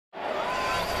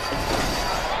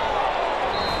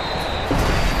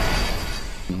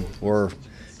We're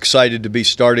excited to be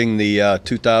starting the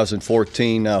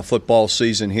 2014 football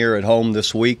season here at home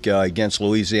this week against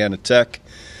Louisiana Tech,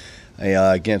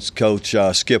 against Coach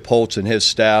Skip Holtz and his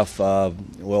staff. I've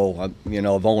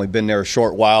only been there a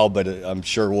short while, but I'm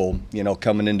sure we'll,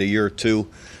 coming into year two,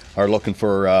 are looking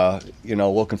for a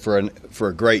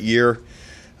great year.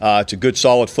 It's a good,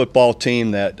 solid football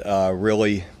team that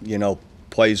really,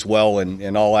 plays well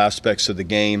in all aspects of the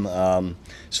game.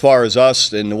 As far as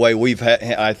us and the way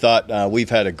I thought we've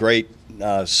had a great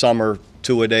summer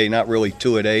two-a-day, not really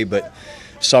two-a-day, but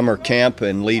summer camp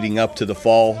and leading up to the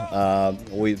fall.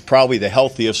 We probably the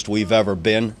healthiest we've ever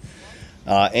been,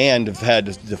 and have had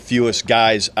the fewest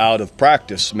guys out of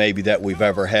practice maybe that we've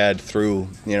ever had through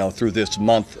this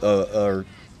month of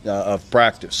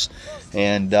practice.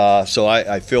 And so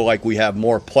I feel like we have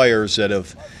more players that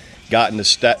have gotten the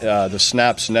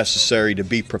snaps necessary to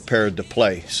be prepared to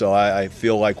play. So I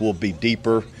feel like we'll be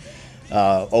deeper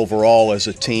overall as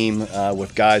a team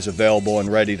with guys available and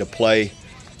ready to play.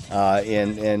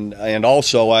 And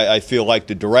also I feel like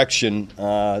the direction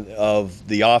of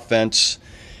the offense,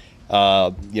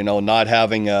 not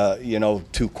having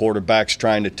two quarterbacks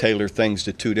trying to tailor things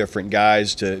to two different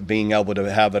guys, to being able to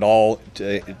have it all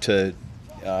to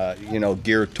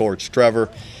geared towards Trevor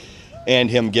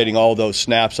and him getting all those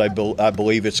snaps. I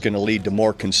believe it's going to lead to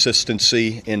more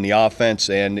consistency in the offense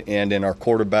and in our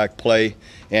quarterback play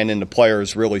and in the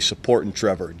players really supporting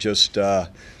Trevor. Just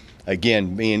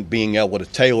again, being able to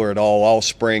tailor it all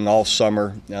spring, all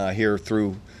summer here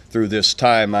through this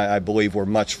time. I believe we're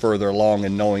much further along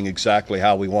in knowing exactly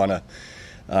how we want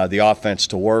the offense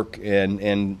to work.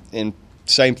 And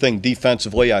same thing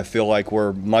defensively. I feel like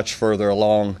we're much further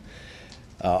along.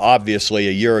 Obviously,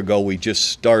 a year ago we just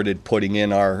started putting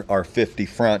in our 50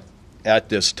 front at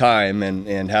this time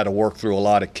and had to work through a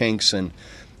lot of kinks. And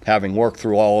having worked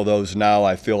through all of those now,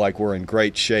 I feel like we're in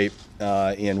great shape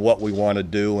in what we want to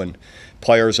do, and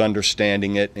players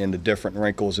understanding it and the different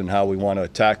wrinkles and how we want to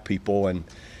attack people. And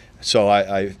so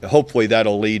I hopefully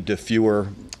that'll lead to fewer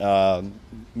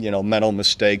mental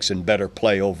mistakes and better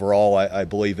play overall. I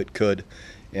believe it could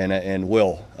and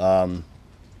will.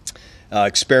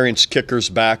 Experienced kickers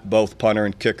back, both punter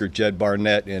and kicker Jed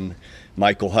Barnett and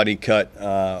Michael Honeycutt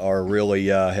are really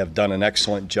have done an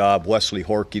excellent job. Wesley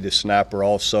Horkey, the snapper,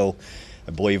 also.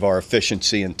 I believe our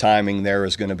efficiency and timing there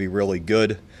is going to be really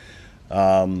good.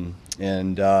 Outside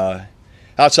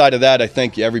of that, I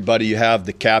think everybody you have,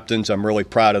 the captains, I'm really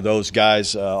proud of those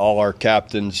guys, all our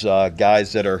captains,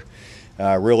 guys that are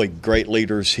really great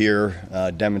leaders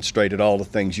here, demonstrated all the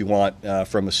things you want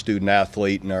from a student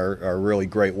athlete and are really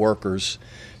great workers.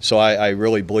 So I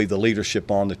really believe the leadership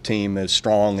on the team is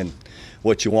strong and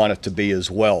what you want it to be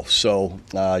as well. So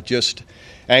just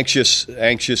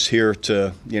anxious here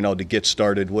to to get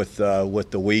started with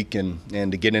the week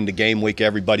and to get into game week.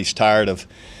 Everybody's tired of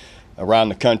around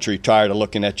the country, tired of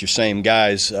looking at your same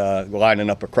guys lining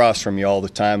up across from you all the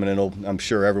time, and I'm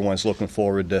sure everyone's looking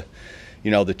forward to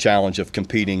the challenge of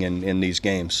competing in these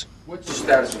games. What's the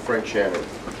status of Frank Shannon?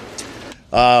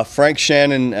 Frank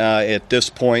Shannon, at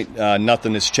this point,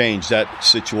 nothing has changed. That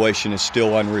situation is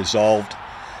still unresolved.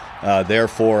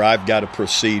 Therefore, I've got to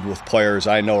proceed with players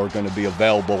I know are going to be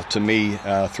available to me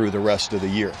through the rest of the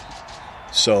year.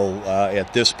 So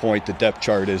at this point, the depth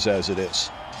chart is as it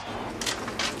is.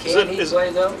 Can he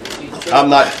play, though? I'm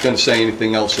not going to say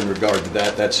anything else in regard to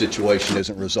that. That situation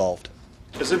isn't resolved.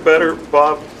 Is it better,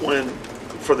 Bob, when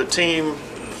for the team,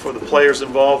 for the players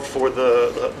involved, for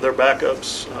their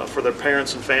backups, for their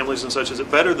parents and families and such, is it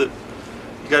better that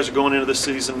you guys are going into this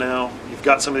season now, you've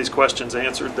got some of these questions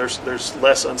answered, there's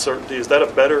less uncertainty? Is that a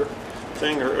better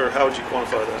thing, or how would you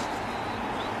quantify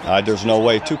that? There's no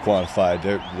way to quantify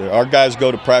it. Our guys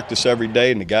go to practice every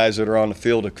day, and the guys that are on the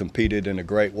field have competed in a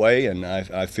great way, and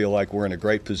I feel like we're in a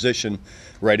great position,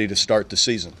 ready to start the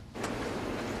season.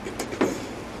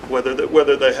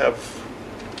 Whether they have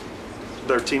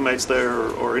their teammates there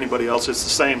or anybody else, it's the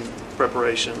same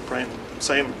preparation,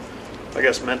 same, I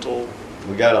guess, mental.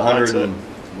 We got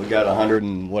 100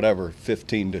 and whatever,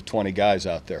 15 to 20 guys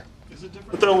out there. Is it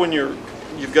different though when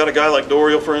you've got a guy like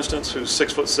Dorial, for instance, who's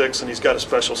 6'6" and he's got a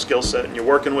special skill set, and you're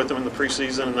working with him in the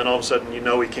preseason, and then all of a sudden he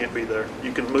can't be there.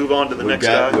 You can move on to the next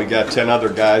guy. We got 10 other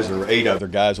guys or 8 other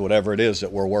guys, whatever it is,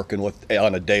 that we're working with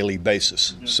on a daily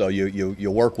basis. Mm-hmm. So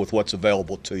you work with what's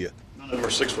available to you. None of them are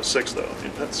 6'6" though. I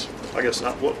mean, that's, I guess,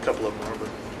 not what a couple of them are, but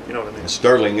you know what I mean. And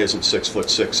Sterling isn't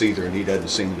 6'6" either, and he doesn't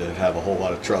seem to have a whole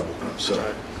lot of trouble. So.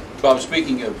 Right. Bob,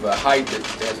 speaking of height at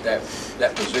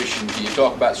that position, can you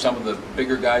talk about some of the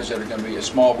bigger guys that are going to be? A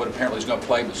small one apparently is going to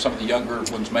play, but some of the younger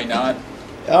ones may not.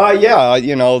 Yeah,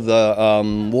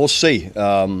 we'll see.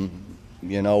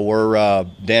 You know, we're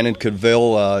Dannon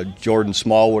Cadville, Jordan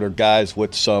Smallwood are guys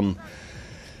with some,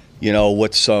 you know,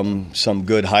 with some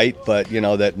good height, but, you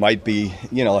know, that might be,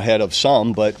 you know, ahead of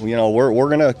some. But, you know, we're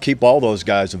going to keep all those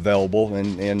guys available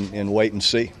and wait and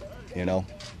see, you know.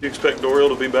 Do you expect Dorial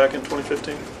to be back in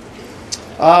 2015?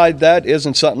 That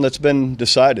isn't something that's been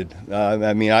decided.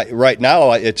 I mean, right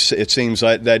now it seems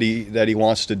like that he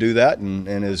wants to do that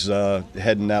and is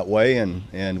heading that way,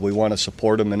 and we want to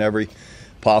support him in every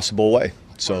possible way.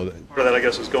 So part of that, I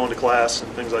guess, is going to class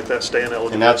and things like that, staying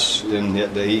eligible.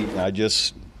 And I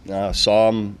just saw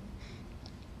him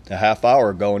a half hour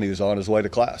ago, and he was on his way to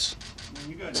class.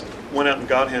 You guys went out and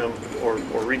got him, or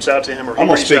reached out to him, or I'm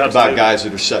going to speak about guys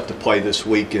that are set to play this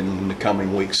week and in the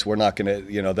coming weeks. We're not going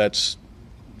to, you know, that's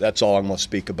all I'm going to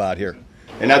speak about here.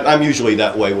 And I'm usually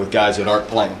that way with guys that aren't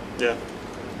playing. Yeah.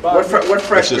 What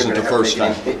freshmen isn't the first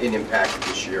time. An impact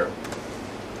this year?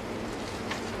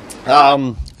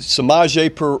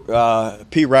 Samaje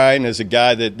P. Ryan is a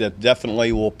guy that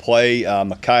definitely will play.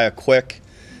 Micaiah Quick,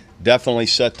 definitely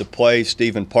set to play.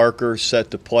 Stephen Parker,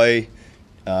 set to play.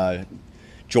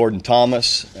 Jordan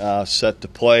Thomas, set to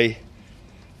play.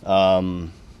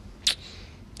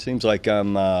 Seems like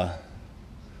I'm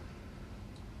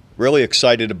really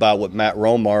excited about what Matt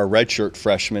Romar, redshirt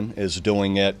freshman, is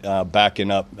doing at backing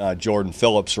up Jordan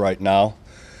Phillips right now.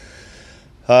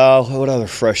 What other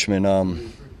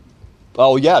freshman?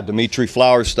 Oh, yeah, Dimitri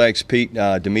Flowers. Thanks, Pete.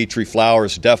 Dimitri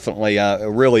Flowers, definitely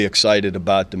really excited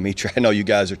about Dimitri. I know you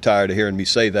guys are tired of hearing me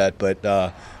say that,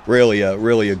 but really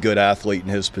a good athlete in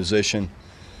his position.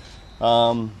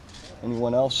 Anyone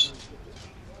else?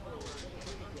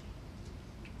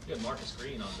 Marcus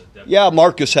Green on the depth. Yeah,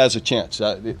 Marcus has a chance.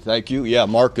 Thank you. Yeah,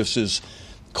 Marcus is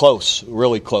close,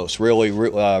 really close. Really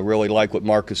like what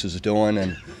Marcus is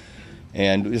doing,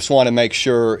 and just want to make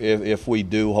sure if we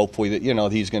do, hopefully that, you know,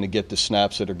 he's going to get the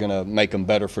snaps that are going to make him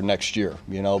better for next year.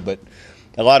 You know, but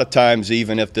a lot of times,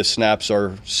 even if the snaps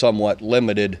are somewhat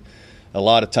limited, a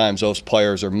lot of times those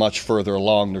players are much further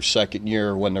along their second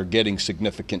year when they're getting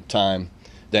significant time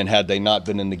than had they not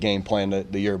been in the game plan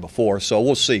the year before. So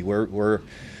we'll see. We're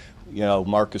you know,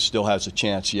 Marcus still has a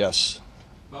chance, yes.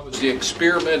 The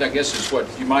experiment, I guess, is what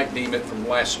you might deem it, from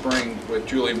last spring with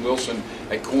Julian Wilson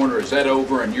at corner. Is that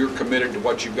over, and you're committed to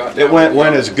what you've got now? It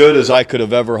went as good as I could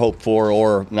have ever hoped for,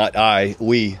 or not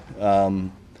we.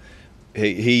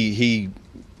 He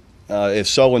is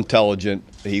so intelligent.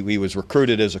 He was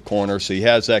recruited as a corner, so he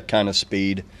has that kind of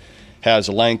speed, has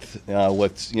length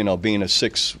with, you know, being a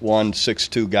 6'1",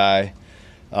 6'2" guy.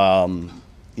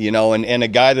 You know, and a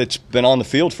guy that's been on the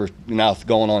field for now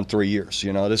going on 3 years.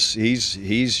 You know, he's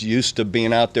used to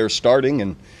being out there starting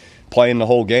and playing the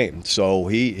whole game. So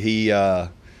he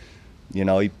you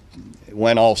know, he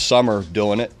went all summer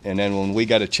doing it, and then when we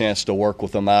got a chance to work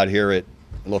with him out here, it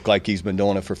looked like he's been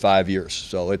doing it for 5 years.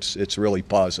 So it's really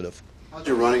positive. How's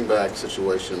your running back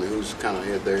situation? I mean, who's kind of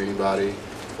ahead there? Anybody?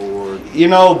 You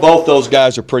know, both those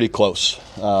guys are pretty close.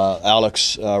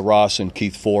 Alex Ross and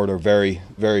Keith Ford are very,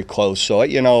 very close. So,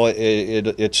 you know,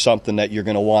 it's something that you're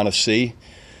going to want to see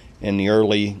in the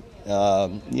early,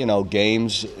 you know,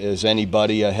 games. Is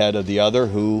anybody ahead of the other?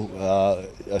 Who,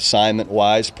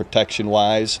 assignment-wise,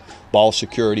 protection-wise, ball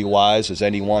security-wise, is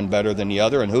anyone better than the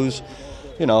other? And who's,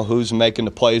 you know, who's making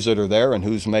the plays that are there, and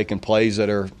who's making plays that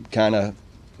are kind of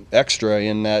extra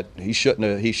in that he shouldn't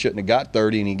have got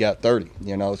 30 and he got 30,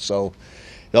 you know. So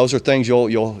those are things you'll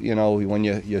you know, when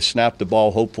you snap the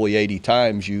ball hopefully 80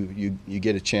 times, you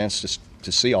get a chance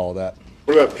to see all that.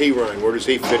 What about P. Ryan? Where does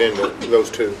he fit into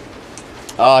those two?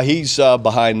 He's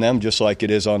behind them, just like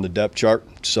it is on the depth chart.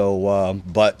 So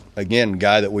but again,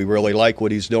 guy that we really like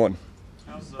what he's doing.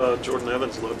 How's Jordan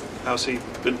Evans look? How's he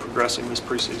been progressing this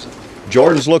preseason?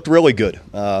 Jordan's looked really good.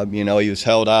 You know, he was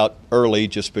held out early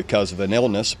just because of an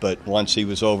illness, but once he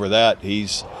was over that,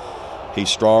 he's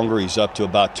stronger. He's up to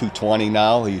about 220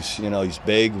 now. He's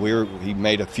big. He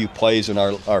made a few plays in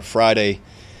our Friday.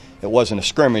 It wasn't a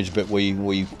scrimmage, but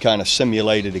we kind of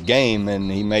simulated a game,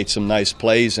 and he made some nice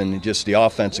plays. And just the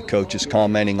offensive coach is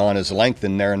commenting on his length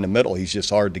in there in the middle. He's just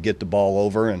hard to get the ball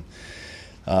over, and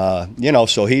you know,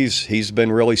 so he's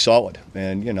been really solid,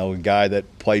 and, you know, a guy that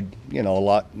played, you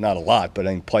know, not a lot, but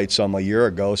I played some a year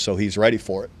ago, so he's ready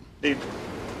for it.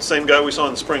 Same guy we saw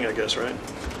in the spring, I guess, right?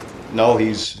 No,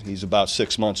 he's about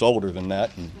 6 months older than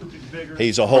that, and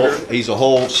he's a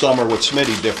whole summer with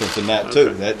Smitty different than that too.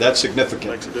 Okay. That's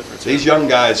significant. Makes a difference. These young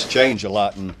guys change a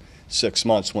lot in 6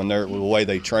 months when they're the way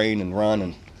they train and run.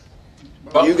 And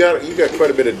You got quite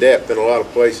a bit of depth in a lot of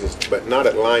places, but not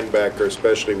at linebacker,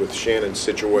 especially with Shannon's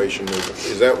situation.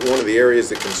 Is that one of the areas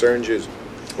that concerns you?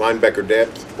 linebacker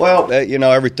depth? Well,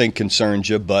 everything concerns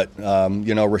you, but,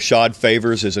 Rashad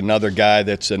Favors is another guy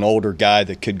that's an older guy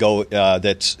that could go,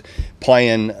 that's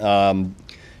playing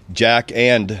Jack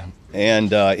and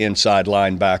inside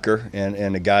linebacker,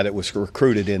 and a guy that was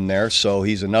recruited in there. So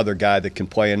he's another guy that can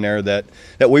play in there that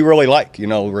we really like.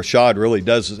 Rashad really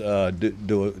does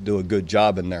do a good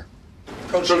job in there.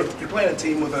 Coach, you're playing a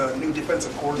team with a new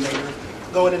defensive coordinator.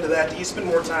 Going into that, do you spend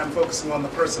more time focusing on the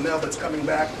personnel that's coming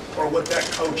back or what that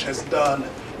coach has done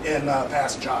in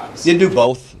past jobs? You do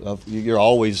both. You're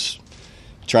always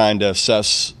trying to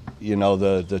assess,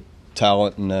 the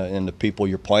talent and the people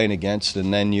you're playing against,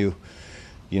 and then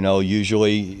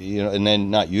usually, and then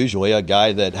not usually, a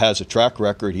guy that has a track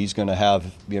record, he's going to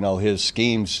have, his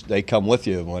schemes, they come with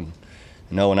you.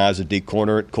 When I was a D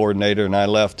coordinator and I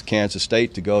left Kansas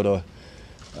State to go to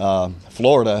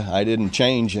Florida, I didn't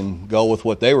change and go with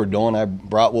what they were doing. I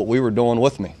brought what we were doing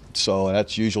with me. So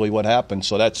that's usually what happens.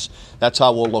 So that's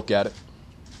how we'll look at it.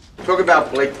 Talk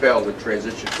about Blake Bell, the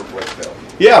transition for Blake Bell.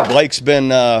 Yeah, Blake's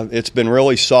been it's been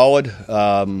really solid.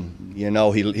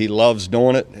 He loves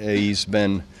doing it.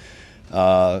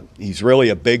 He's really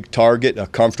a big target, a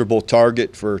comfortable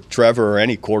target for Trevor or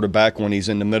any quarterback when he's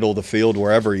in the middle of the field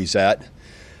wherever he's at.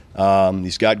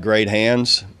 He's got great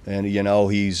hands, and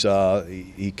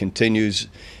he continues.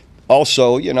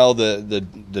 Also,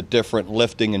 the different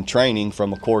lifting and training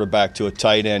from a quarterback to a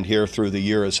tight end here through the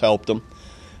year has helped him.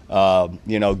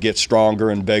 Get stronger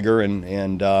and bigger,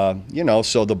 and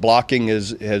so the blocking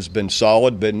has been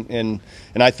solid. And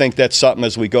I think that's something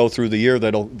as we go through the year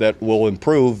that will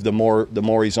improve. The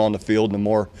more he's on the field, the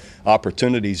more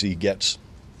opportunities he gets.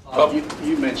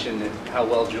 You mentioned how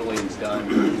well Julian's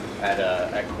done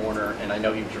at corner, and I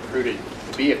know he was recruited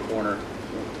to be a corner.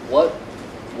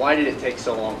 Why did it take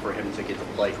so long for him to get to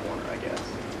play corner, I guess?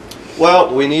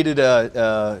 Well, we needed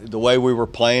the way we were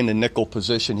playing the nickel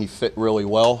position. He fit really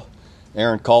well.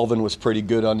 Aaron Colvin was pretty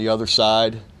good on the other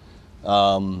side.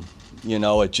 We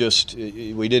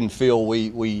didn't feel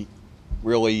we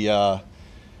really. And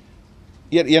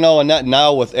that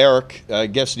now with Eric, I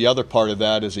guess the other part of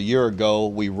that is a year ago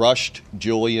we rushed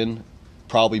Julian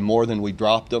probably more than we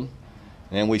dropped him.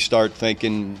 And we start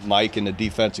thinking, Mike and the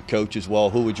defensive coaches,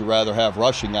 well, who would you rather have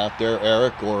rushing out there,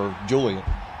 Eric or Julian?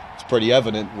 It's pretty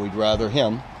evident we'd rather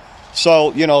him.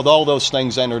 So, all those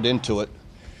things entered into it.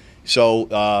 So,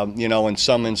 in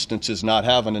some instances, not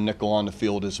having a nickel on the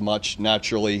field as much,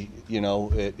 naturally,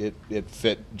 it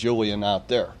fit Julian out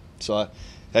there. So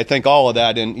I think all of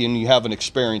that, and you have an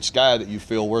experienced guy that you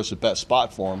feel where's the best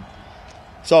spot for him.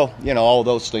 So, all of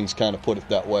those things kind of put it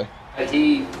that way. Had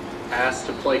he asked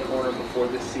to play corner before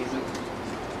this season?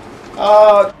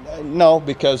 No,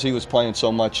 because he was playing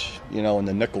so much, in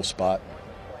the nickel spot.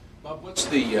 Bob,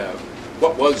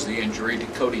 what was the injury to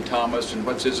Cody Thomas, and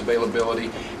what's his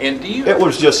availability? And It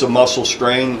was just a muscle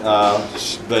strain,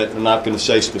 but I'm not going to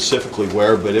say specifically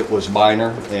where, but it was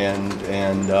minor, and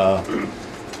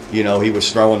he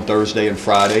was throwing Thursday and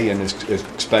Friday, and is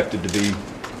expected to be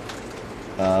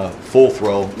full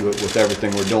throw with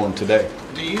everything we're doing today.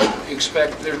 Do you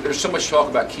expect, there's so much talk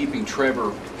about keeping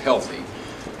Trevor healthy.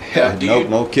 Yeah,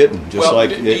 no kidding. Just like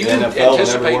the NFL and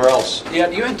everywhere else. Yeah,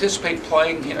 do you anticipate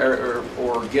playing or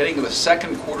getting the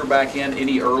second quarterback in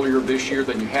any earlier this year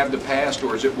than you have the past, or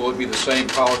will it be the same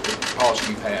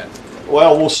policy you've had?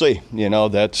 Well, we'll see.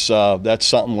 That's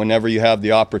something. Whenever you have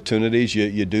the opportunities,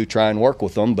 you do try and work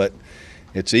with them. But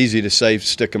it's easy to say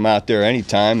stick them out there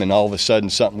anytime, and all of a sudden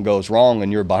something goes wrong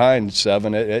and you're behind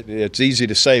 7. It's easy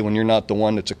to say when you're not the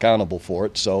one that's accountable for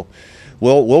it. So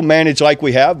we'll manage like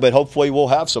we have, but hopefully we'll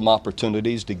have some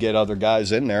opportunities to get other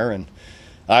guys in there. And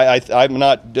I'm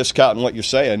not discounting what you're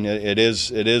saying. It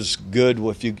is good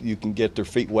if you can get their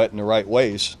feet wet in the right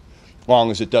ways, as long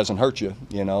as it doesn't hurt you,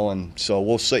 And so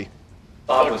we'll see.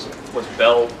 Bob, was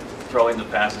Bell throwing the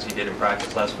passes he did in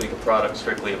practice last week a product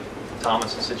strictly of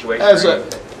Thomas's situation?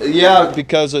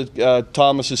 Because of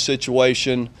Thomas's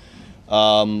situation,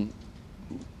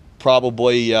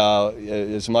 probably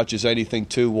as much as anything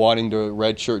too, wanting to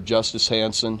redshirt Justice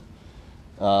Hansen.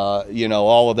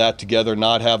 All of that together,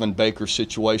 not having Baker's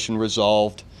situation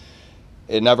resolved.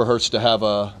 It never hurts to have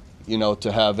an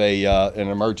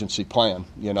emergency plan,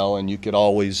 and you could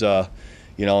always.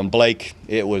 And Blake,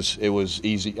 it was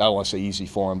easy. I don't want to say easy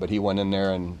for him, but he went in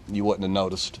there and you wouldn't have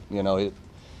noticed.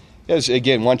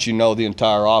 Again, once you know the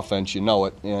entire offense, you know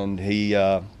it. And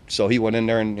so he went in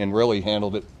there and really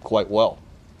handled it quite well.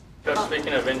 Coach,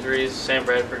 speaking of injuries, Sam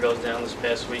Bradford goes down this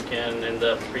past weekend in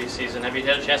the preseason. Have you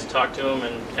had a chance to talk to him?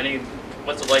 And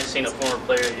what's it like seeing a former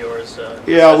player of yours?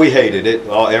 Yeah, we hated it.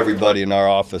 Everybody in our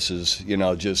office is,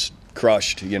 just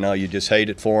crushed. You know, you just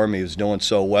hated for him. He was doing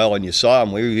so well, and you saw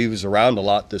him. He was around a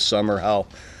lot this summer, how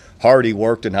hard he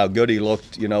worked and how good he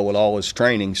looked, you know, with all his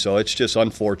training. So it's just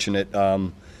unfortunate.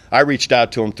 I reached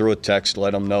out to him through a text,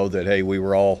 let him know that, hey, we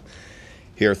were all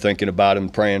here thinking about him,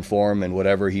 praying for him, and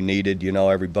whatever he needed, you know,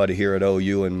 everybody here at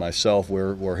OU and myself,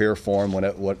 we're here for him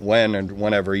when and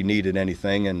whenever he needed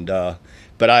anything. And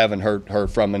but I haven't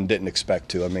heard from him, didn't expect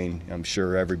to. I mean, I'm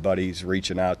sure everybody's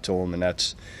reaching out to him, and I'm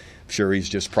sure he's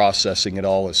just processing it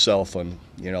all himself on,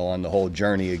 you know, on the whole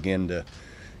journey again to,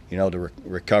 you know, to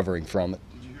recovering from it.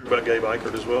 Did you hear about Gabe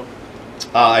Eichert as well?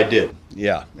 I did,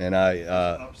 yeah, and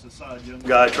opposite side, young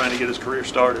guy trying to get his career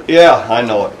started. Yeah, I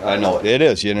know it. It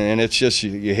is, you know, and it's just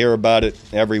you hear about it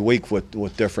every week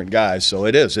with different guys. So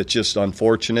it is. It's just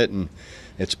unfortunate, and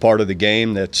it's part of the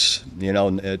game. That's, you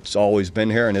know, it's always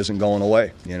been here and isn't going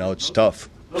away. You know, it's tough.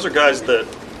 Those are guys that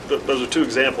those are two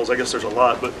examples. I guess there's a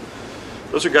lot, but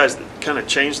those are guys that kind of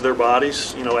changed their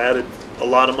bodies. You know, added a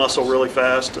lot of muscle really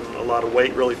fast and a lot of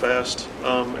weight really fast.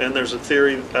 And there's a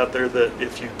theory out there that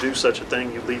if you do such a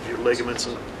thing, you leave your ligaments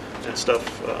and stuff,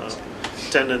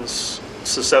 tendons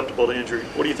susceptible to injury.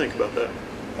 What do you think about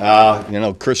that? You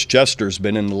know, Chris Chester's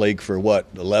been in the league for,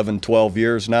 11, 12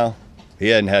 years now? He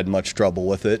hadn't had much trouble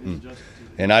with it.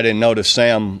 And I didn't notice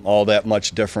Sam all that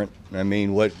much different. I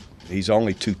mean, he's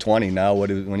only 220 now.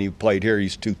 When he played here,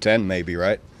 he's 210 maybe,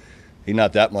 right? He's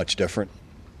not that much different.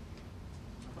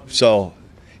 So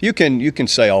you can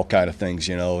say all kind of things,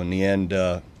 you know. In the end,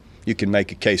 you can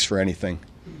make a case for anything.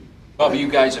 Bobby, you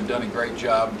guys have done a great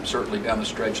job, certainly down the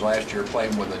stretch last year,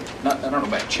 playing with I don't know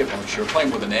about chip on the shoulder,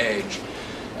 playing with an edge.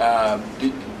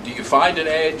 Do you find an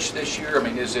edge this year? I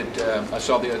mean, is it? I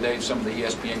saw the other day some of the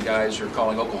ESPN guys are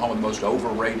calling Oklahoma the most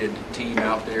overrated team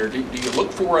out there. Do you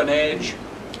look for an edge?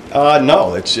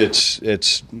 No,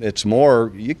 it's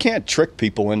more, you can't trick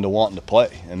people into wanting to play.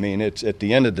 I mean, it's at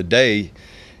the end of the day,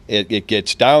 it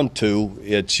gets down to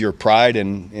it's your pride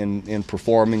in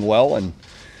performing well,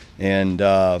 and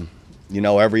you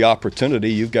know, every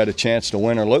opportunity you've got a chance to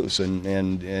win or lose,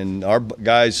 and our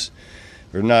guys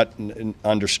are not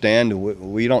understand.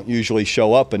 We don't usually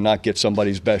show up and not get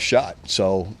somebody's best shot.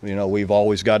 So, you know, we've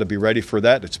always got to be ready for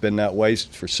that. It's been that way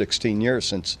for 16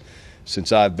 years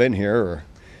since I've been here, or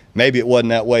maybe it wasn't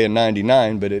that way in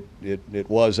 '99, but it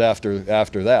was after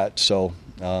that. So,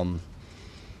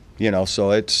 you know,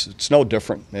 so it's no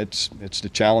different. It's the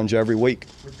challenge every week.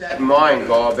 With that in mind,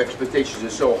 Bob, expectations are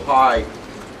so high.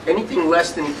 Anything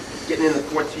less than getting in the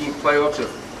 14 playoffs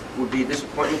would be a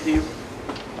disappointment to you?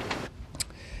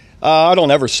 I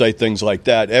don't ever say things like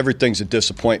that. Everything's a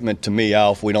disappointment to me,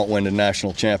 Al, if we don't win the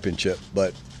national championship.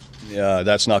 But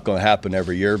that's not going to happen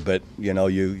every year. But, you know,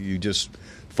 you just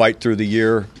fight through the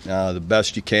year the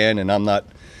best you can, and I'm not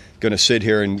going to sit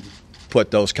here and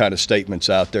put those kind of statements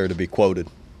out there to be quoted.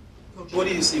 What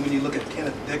do you see when you look at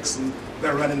Kenneth Dixon,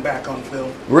 their running back on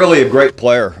film? Really a great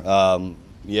player.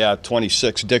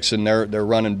 26 Dixon, their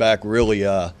running back, really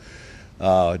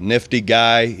nifty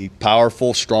guy. He's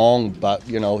powerful, strong. About,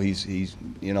 you know, he's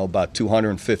you know, about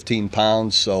 215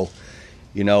 pounds. So,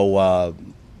 you know,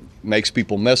 makes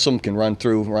people miss him. Runs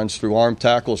through arm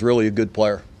tackles. Really a good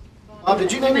player.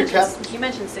 Did you name your captain? You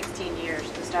mentioned 16 years,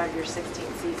 the start of your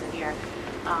 16th season here.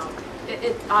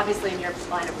 It obviously in your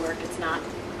line of work, it's not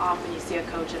often you see a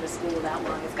coach in a school that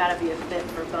long. It's got to be a fit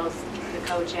for both the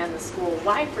coach and the school.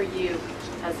 Why for you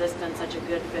has this been such a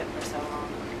good fit for so long?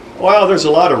 Well, there's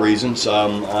a lot of reasons.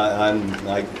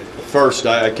 First,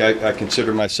 I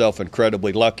consider myself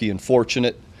incredibly lucky and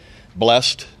fortunate,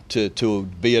 blessed to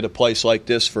be at a place like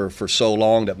this for so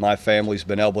long, that my family's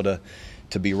been able to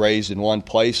be raised in one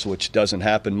place, which doesn't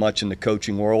happen much in the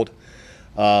coaching world.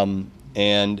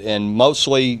 And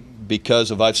mostly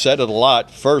because of, I've said it a lot,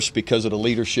 first because of the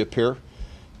leadership here.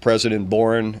 President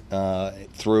Boren,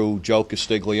 through Joe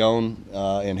Castiglione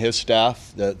and his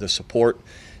staff, the support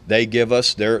they give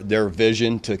us, their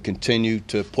vision to continue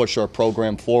to push our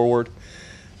program forward.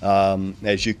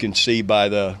 As you can see by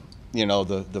the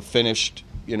finished,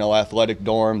 you know, athletic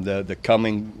dorm, the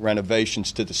coming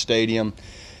renovations to the stadium,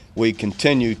 we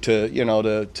continue to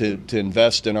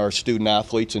invest in our student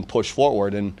athletes and push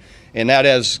forward, and that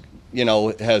has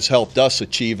helped us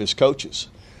achieve as coaches.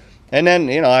 And then,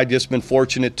 you know, I've just been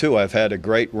fortunate too. I've had a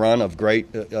great run of great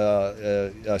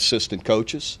assistant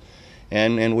coaches,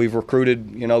 and we've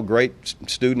recruited, you know, great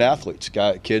student athletes,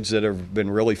 kids that have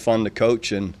been really fun to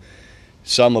coach, and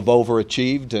some have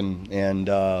overachieved,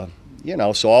 and you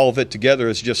know, so all of it together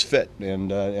is just fit.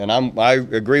 And I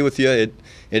agree with you.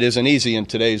 It isn't easy in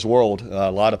today's world.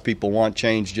 A lot of people want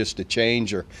change just to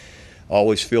change, or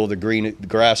always feel the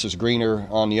grass is greener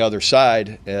on the other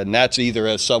side, and that's either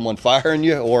as someone firing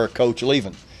you or a coach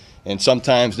leaving. And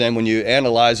sometimes then when you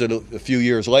analyze it a few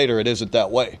years later, it isn't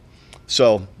that way.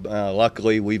 So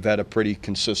luckily, we've had a pretty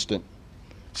consistent,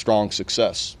 strong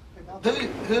success.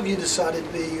 Who have you decided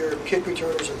to be your kick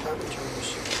returners and punt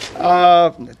returners?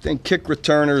 I think kick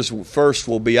returners first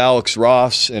will be Alex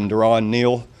Ross and Deron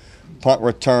Neal. Punt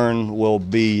return will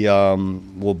be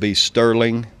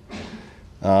Sterling,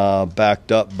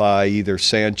 backed up by either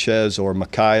Sanchez or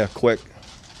Micaiah Quick.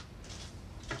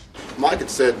 Mike had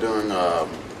said during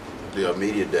the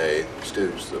media day,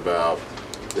 Stoops, about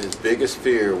his biggest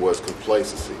fear was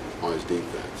complacency on his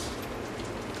defense.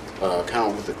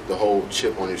 Kind of with the whole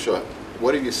chip on your shoulder.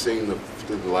 What have you seen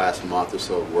through the last month or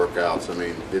so of workouts? I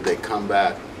mean, did they come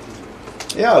back?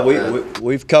 Yeah,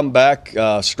 we've come back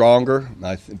stronger,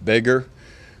 bigger.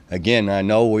 Again, I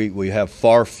know we have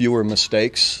far fewer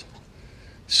mistakes.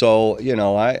 So,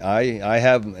 I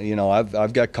have,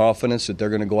 I've got confidence that they're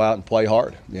going to go out and play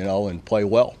hard, and play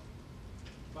well.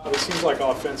 It seems like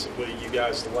offensively, you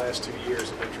guys the last 2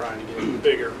 years have been trying to get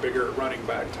bigger running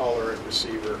back, taller at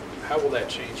receiver. How will that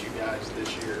change you guys this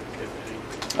year, if any?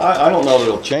 I don't know that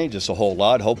it'll change us a whole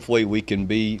lot. Hopefully we can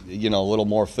be, a little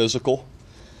more physical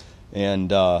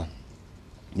and,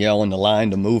 in the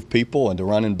line to move people, and to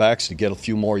running backs to get a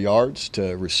few more yards,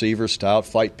 to receivers to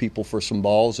outfight people for some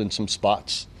balls in some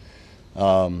spots.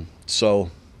 I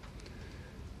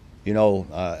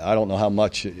don't know how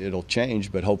much it'll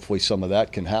change, but hopefully some of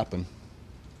that can happen.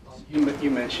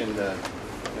 You mentioned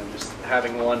just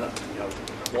having one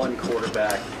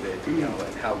quarterback that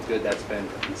and how good that's been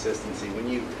for consistency.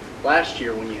 Last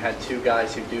year when you had two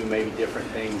guys who do maybe different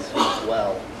things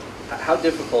well, how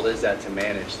difficult is that to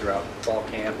manage throughout fall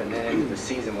camp and then into the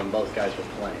season when both guys were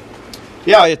playing?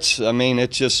 Yeah, it's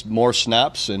just more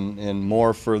snaps and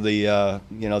more for the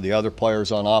the other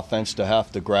players on offense to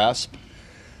have to grasp.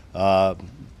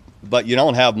 But you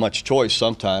don't have much choice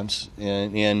sometimes.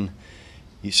 In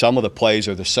some of the plays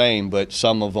are the same, but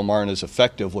some of them aren't as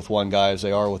effective with one guy as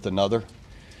they are with another.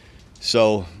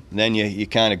 So then you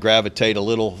kind of gravitate a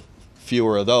little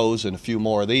fewer of those and a few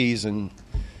more of these, and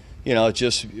it's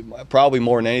just probably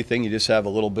more than anything, you just have a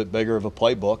little bit bigger of a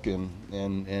playbook, and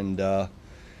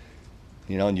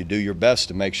you do your best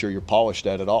to make sure you're polished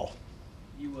at it all.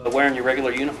 You wearing your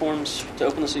regular uniforms to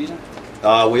open the season?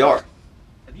 We are.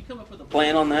 Have you come up with a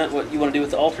plan on that, what you want to do with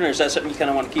the alternate, or is that something you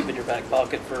kind of want to keep in your back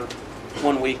pocket for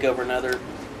 1 week over another?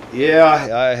 Yeah,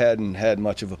 I hadn't had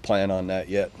much of a plan on that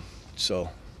yet, so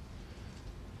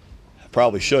I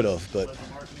probably should have, but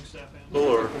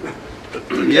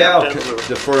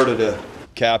defer to the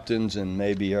captains and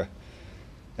maybe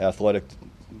athletic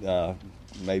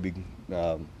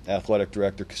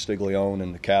director Castiglione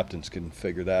and the captains can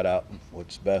figure that out,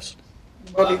 what's best.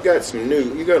 Well, you got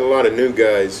a lot of new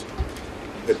guys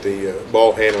at the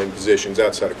ball handling positions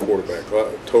outside of quarterback.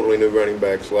 Totally new running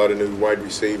backs, a lot of new wide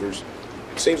receivers.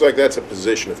 It seems like that's a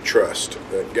position of trust.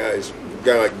 A guy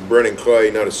like Brennan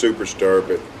Clay, not a superstar,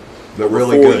 but over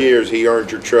really 4 good. years he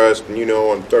earned your trust. And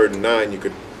on 3rd and 9,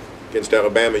 against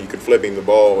Alabama, you could flip him the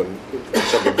ball and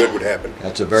something good would happen.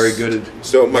 That's a very good.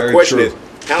 So my question true. is,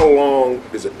 how long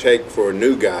does it take for a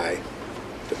new guy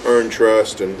to earn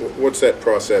trust, and what's that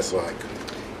process like?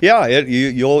 Yeah,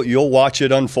 you'll watch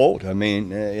it unfold. I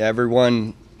mean,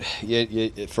 everyone.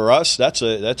 For us, that's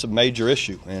a major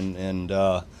issue, and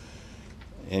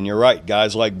you're right.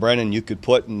 Guys like Brennan, you could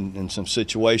put in some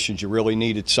situations you really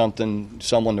needed someone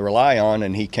to rely on,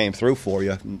 and he came through for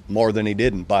you more than he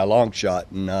didn't by a long shot.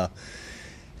 And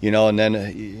and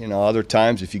then other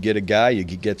times if you get a guy, he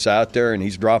gets out there and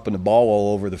he's dropping the ball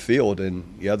all over the field,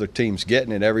 and the other team's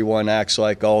getting it. Everyone acts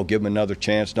like, oh, give him another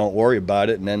chance, don't worry about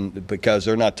it, and then because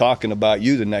they're not talking about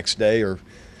you the next day or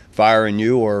firing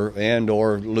you or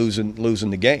losing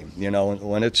the game.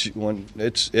 When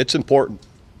it's important,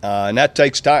 and that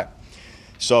takes time.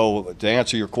 So to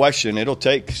answer your question, it'll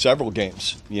take several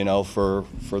games, for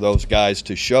those guys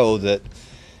to show that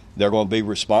they're going to be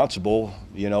responsible,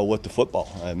 with the football.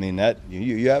 I mean, that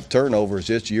you have turnovers.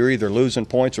 You're either losing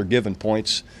points or giving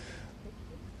points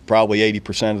probably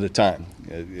 80% of the time,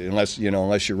 unless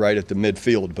you're right at the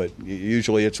midfield. But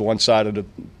usually it's one side of the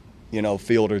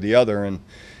field or the other, and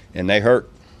they hurt.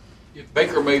 If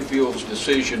Baker Mayfield's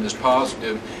decision is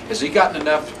positive, has he gotten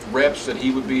enough reps that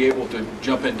he would be able to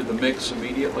jump into the mix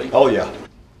immediately? Oh, yeah.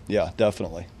 Yeah,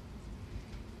 definitely.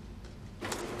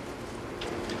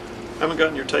 I haven't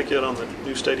gotten your take yet on the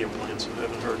new stadium plans. I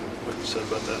haven't heard what you said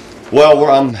about that. Well,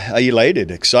 I'm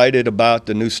excited about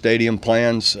the new stadium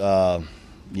plans. I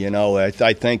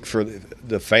think for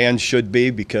the fans should be,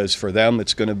 because for them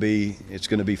it's going to be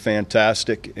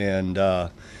fantastic. And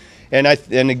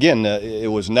again,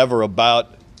 it was never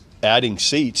about adding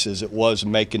seats as it was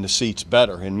making the seats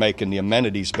better and making the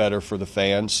amenities better for the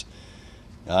fans.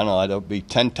 I don't know, it'll be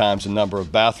 10 times the number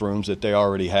of bathrooms that they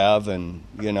already have, and,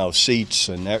 you know, seats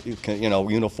and, you know,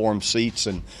 uniform seats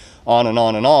and on and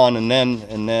on and on.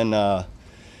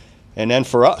 And then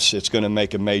for us, it's going to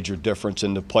make a major difference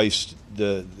in the place,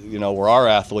 you know, where our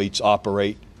athletes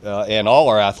operate, and all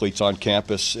our athletes on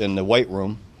campus in the weight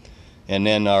room, and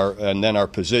then our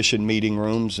position meeting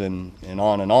rooms and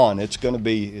on and on. It's going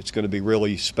to be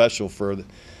really special for the,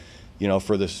 you know,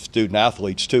 for the student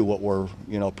athletes too, what we're,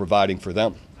 you know, providing for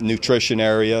them. Nutrition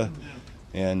area,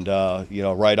 and you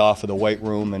know, right off of the weight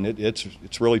room, and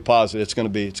it's really positive. It's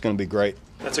going to be great.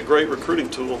 That's a great recruiting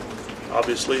tool.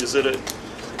 Obviously,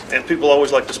 and people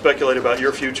always like to speculate about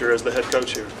your future as the head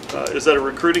coach here. Is that a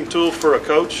recruiting tool for a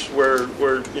coach where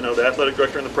you know, the athletic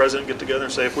director and the president get together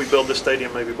and say, if we build this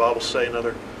stadium, maybe Bob will stay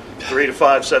another 3 to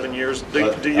 5, 7 years?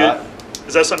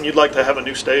 Is that something you'd like to have, a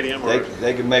new stadium? Or?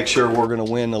 They can make sure we're going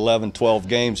to win 11, 12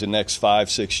 games in the next 5,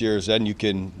 6 years. Then you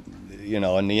can, you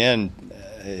know, in the end,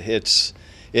 it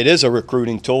is a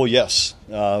recruiting tool, yes.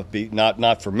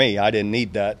 Not for me. I didn't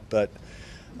need that, but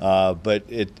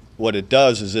what it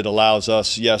does is it allows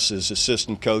us, yes, as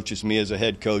assistant coaches, me as a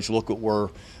head coach,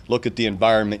 look at the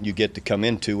environment you get to come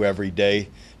into every day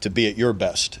to be at your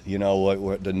best. You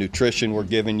know, the nutrition we're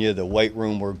giving you, the weight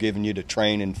room we're giving you to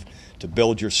train and to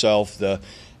build yourself, the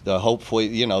hopefully,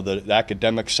 you know, the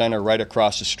academic center right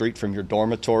across the street from your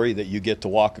dormitory that you get to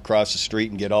walk across the street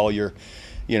and get all your,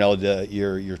 you know,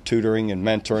 your tutoring and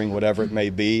mentoring, whatever it may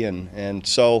be, and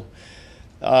so.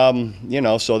 You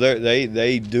know, so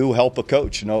they do help a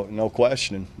coach, no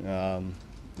question.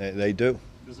 They do.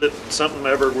 Is it something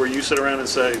ever where you sit around and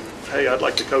say, hey, I'd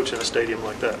like to coach in a stadium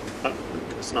like that?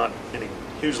 It's not any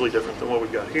hugely different than what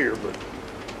we've got here, but.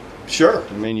 Sure.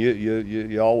 I mean,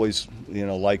 you always, you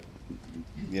know, like,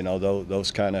 you know,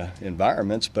 those kind of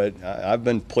environments, but I've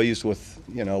been pleased with,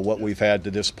 you know, what we've had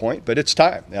to this point, but it's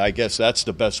time. I guess that's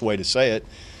the best way to say it.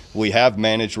 We have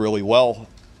managed really well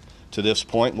to this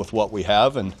point with what we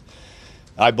have, and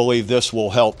I believe this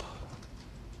will help,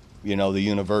 you know, the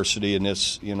university and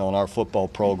this, you know, in our football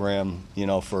program, you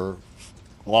know, for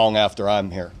long after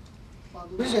I'm here.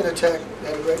 Louisiana Tech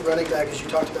had a great running back, as you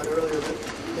talked about earlier, but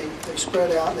they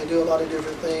spread out and they do a lot of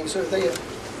different things. So are they a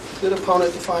good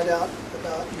opponent to find out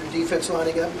about your defense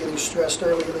lining up and getting stressed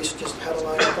early, at least just how to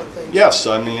line up on things? Yes,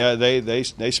 I mean,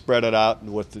 they spread it out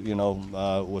with, you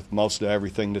know, with most of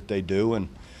everything that they do, and,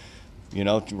 you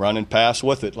know, run and pass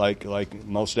with it like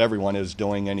most everyone is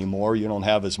doing anymore. You don't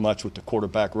have as much with the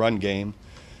quarterback run game,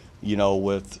 you know,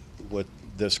 with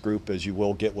this group as you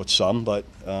will get with some, but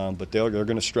they're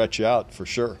going to stretch you out for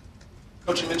sure.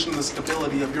 Coach, you mentioned the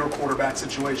stability of your quarterback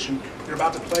situation. You're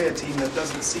about to play a team that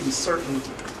doesn't seem certain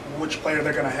which player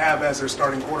they're going to have as their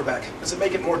starting quarterback. Does it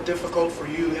make it more difficult for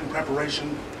you in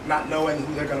preparation, not knowing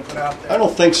who they're going to put out there? I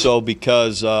don't think so,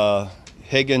 because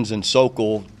Higgins and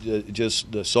Sokol,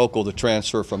 the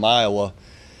transfer from Iowa,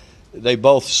 they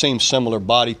both seem similar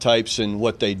body types in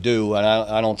what they do, and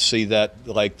I don't see that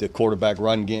like the quarterback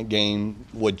run game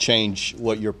would change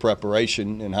what your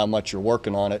preparation and how much you're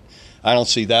working on it. I don't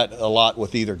see that a lot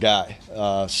with either guy.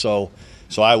 So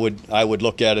I would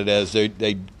look at it as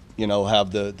they you know,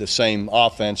 have the same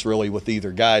offense really with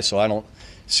either guy. So I don't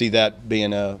see that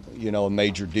being a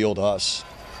major deal to us.